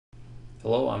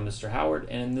Hello, I'm Mr. Howard,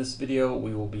 and in this video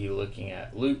we will be looking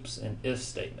at loops and if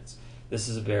statements. This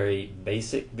is a very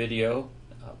basic video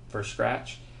for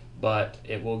Scratch, but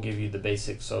it will give you the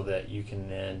basics so that you can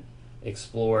then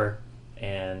explore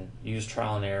and use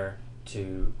trial and error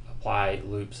to apply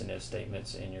loops and if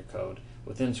statements in your code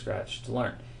within Scratch to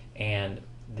learn. And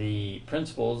the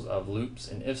principles of loops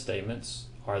and if statements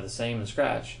are the same in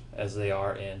Scratch as they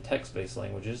are in text-based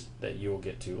languages that you will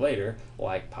get to later,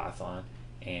 like Python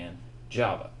and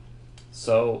Java.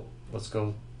 So let's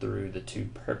go through the two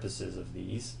purposes of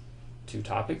these two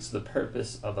topics. The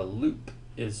purpose of a loop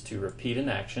is to repeat an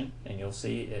action, and you'll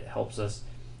see it helps us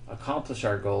accomplish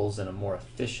our goals in a more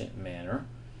efficient manner,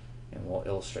 and we'll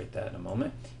illustrate that in a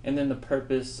moment. And then the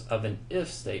purpose of an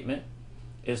if statement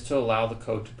is to allow the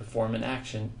code to perform an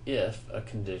action if a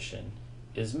condition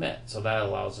is met. So that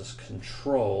allows us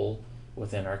control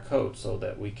within our code so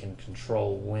that we can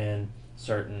control when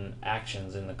certain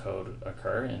actions in the code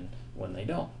occur and when they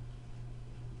don't.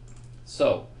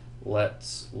 So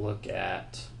let's look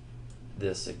at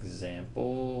this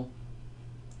example.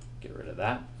 Get rid of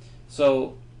that.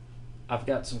 So I've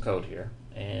got some code here,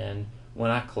 and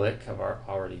when I click, I've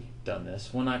already done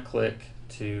this, when I click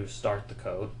to start the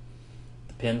code,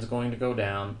 the pin's going to go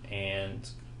down, and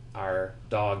our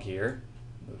dog here,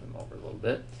 move him over a little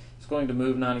bit, it's going to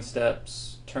move 90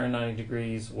 steps, turn 90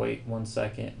 degrees, wait 1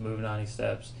 second, move 90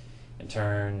 steps, and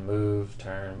turn, move,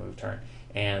 turn,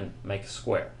 and make a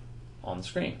square on the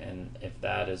screen. And if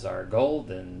that is our goal,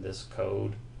 then this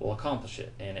code will accomplish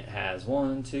it. And it has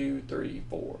 1, 2, 3,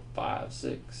 4, 5,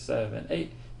 6, 7,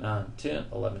 8, 9, 10,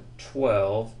 11,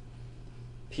 12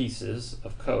 pieces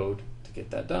of code to get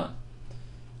that done.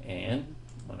 And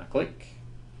when I click,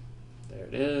 there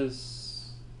it is.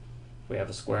 We have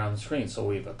a square on the screen. So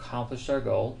we've accomplished our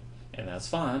goal, and that's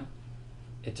fine.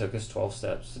 It took us 12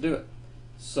 steps to do it.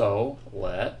 So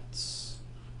let's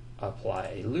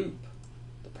apply a loop.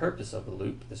 The purpose of a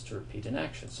loop is to repeat an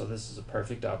action. So this is a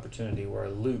perfect opportunity where a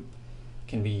loop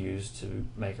can be used to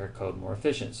make our code more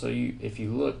efficient. So if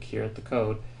you look here at the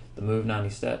code, the move 90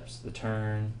 steps, the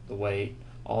turn, the wait,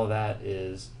 all of that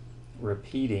is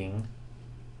repeating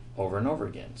over and over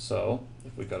again. So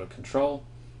if we go to control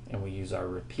and we use our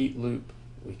repeat loop,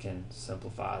 we can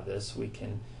simplify this. We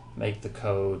can make the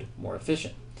code more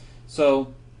efficient.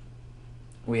 So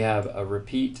we have a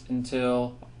repeat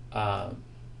until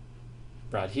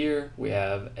right here. We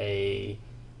have a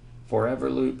forever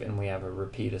loop, and we have a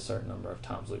repeat a certain number of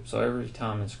times loop. So every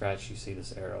time in Scratch you see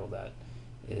this arrow, that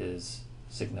is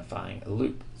signifying a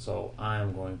loop. So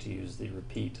I'm going to use the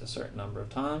repeat a certain number of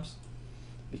times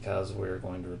because we're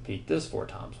going to repeat this 4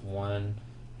 times,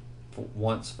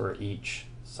 once for each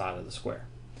side of the square.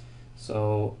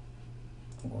 So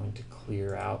I'm going to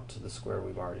clear out to the square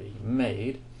we've already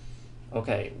made.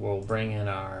 Okay, we'll bring in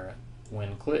our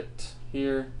when clicked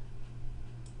here.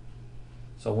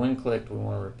 So when clicked, we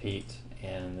want to repeat,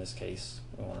 and in this case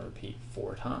we want to repeat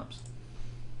 4 times.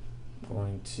 I'm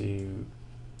going to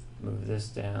move this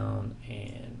down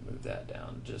and move that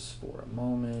down just for a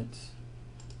moment,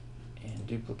 and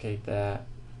duplicate that,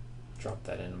 drop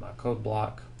that into my code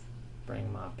block,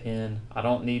 bring my pin. I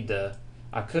don't need to,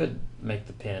 I could make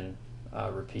the pin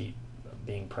repeat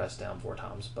being pressed down 4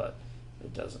 times, but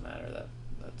it doesn't matter.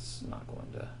 That's not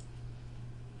going to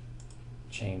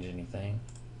change anything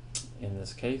in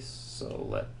this case. So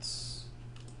let's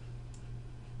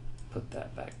put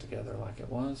that back together like it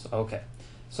was. Okay,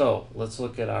 so let's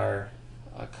look at our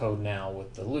code now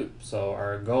with the loop. So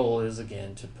our goal is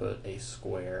again to put a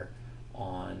square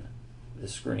on the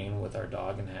screen with our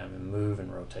dog and have him move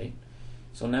and rotate.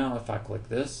 So now if I click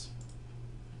this,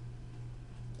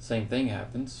 same thing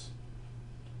happens,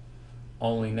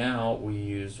 only now we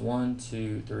use 1,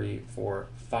 2, 3, 4,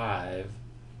 5.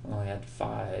 We only had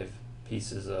 5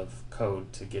 pieces of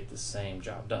code to get the same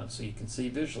job done. So you can see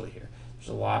visually here, there's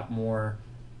a lot more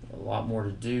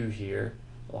to do here,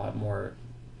 a lot more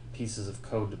pieces of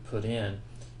code to put in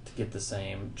to get the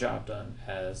same job done,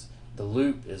 as the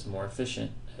loop is more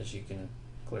efficient, as you can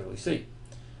clearly see.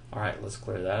 All right, let's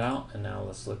clear that out, and now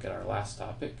let's look at our last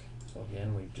topic. So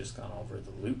again, we've just gone over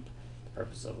the loop. The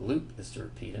purpose of a loop is to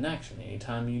repeat an action.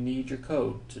 Anytime you need your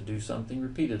code to do something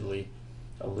repeatedly,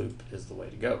 a loop is the way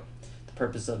to go. The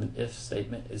purpose of an if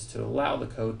statement is to allow the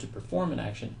code to perform an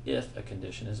action if a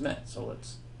condition is met. So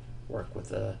let's work with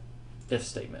the if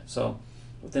statement. So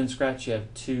within Scratch you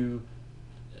have 2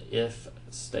 if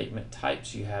statement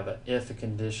types. You have a if a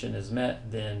condition is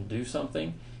met, then do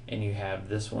something, and you have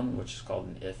this one, which is called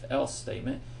an if else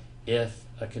statement. If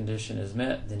a condition is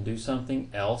met, then do something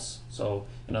else. So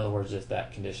in other words, if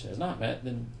that condition is not met,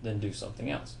 then do something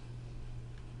else.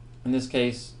 In this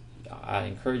case, I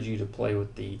encourage you to play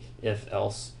with the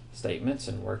if-else statements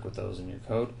and work with those in your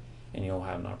code, and you'll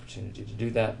have an opportunity to do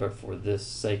that. But for the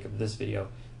sake of this video,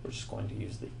 we're just going to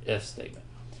use the if statement.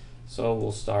 So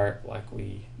we'll start like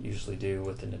we usually do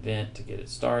with an event to get it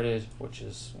started, which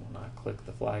is when I click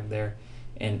the flag there.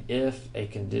 And if a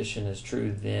condition is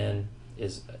true, then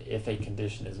if a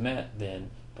condition is met, then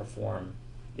perform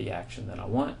the action that I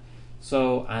want.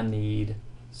 So I need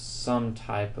some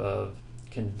type of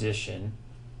condition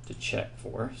to check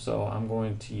for. So I'm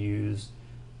going to use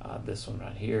this one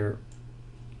right here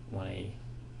when a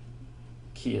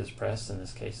key is pressed, in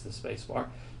this case the space bar.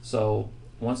 So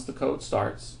once the code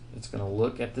starts, it's going to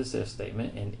look at this if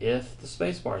statement, and if the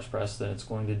space bar is pressed, then it's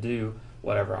going to do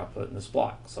whatever I put in this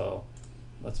block. So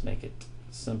let's make it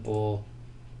simple.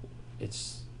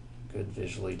 It's good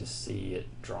visually to see it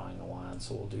drawing a line,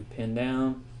 so we'll do pin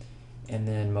down, and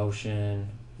then motion,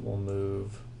 we'll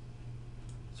move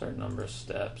a certain number of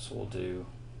steps. We'll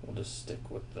just stick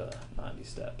with the 90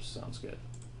 steps. Sounds good.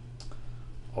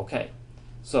 Okay,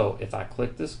 so if I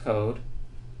click this code,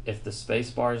 if the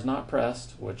space bar is not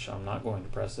pressed, which I'm not going to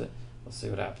press it, let's see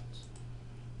what happens.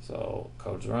 So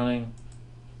code's running,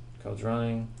 code's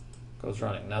running, code's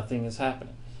running. Nothing is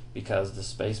happening because the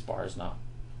space bar is not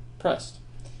pressed.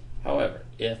 However,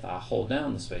 if I hold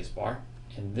down the space bar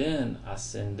and then I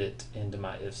send it into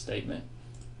my if statement,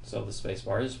 so the space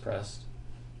bar is pressed,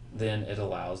 then it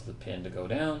allows the pin to go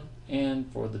down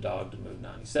and for the dog to move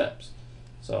 90 steps.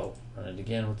 So run it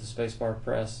again with the space bar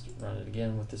pressed, run it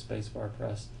again with the space bar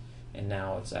pressed, and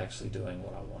now it's actually doing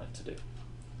what I want it to do.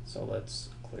 So let's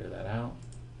clear that out.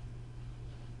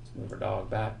 Let's move our dog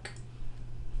back.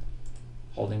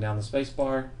 Holding down the space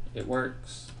bar, it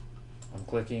works. I'm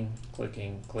clicking,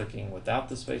 clicking, clicking without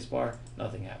the space bar,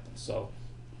 nothing happens. So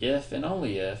if and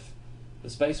only if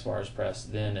the space bar is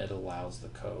pressed, then it allows the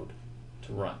code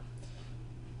to run.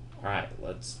 Alright,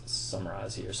 let's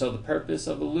summarize here. So the purpose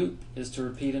of a loop is to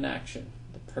repeat an action.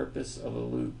 The purpose of a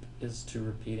loop is to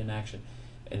repeat an action.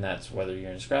 And that's whether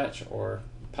you're in Scratch or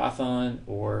Python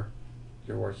or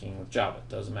you're working with Java. It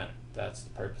doesn't matter. That's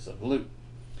the purpose of a loop.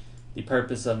 The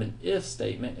purpose of an if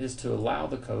statement is to allow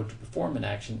the code to perform an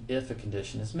action if a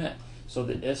condition is met. So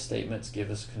the if statements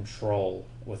give us control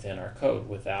within our code.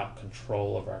 Without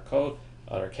control of our code,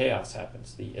 utter chaos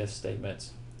happens. The if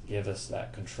statements give us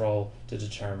that control to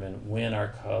determine when our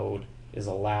code is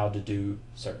allowed to do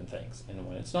certain things and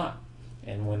when it's not.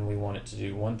 And when we want it to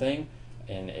do one thing,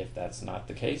 and if that's not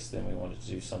the case, then we want it to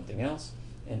do something else.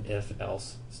 An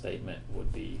if-else statement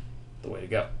would be the way to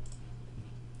go.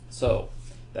 So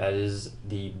that is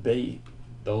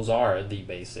those are the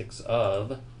basics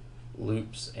of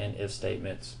loops and if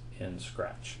statements in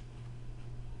Scratch.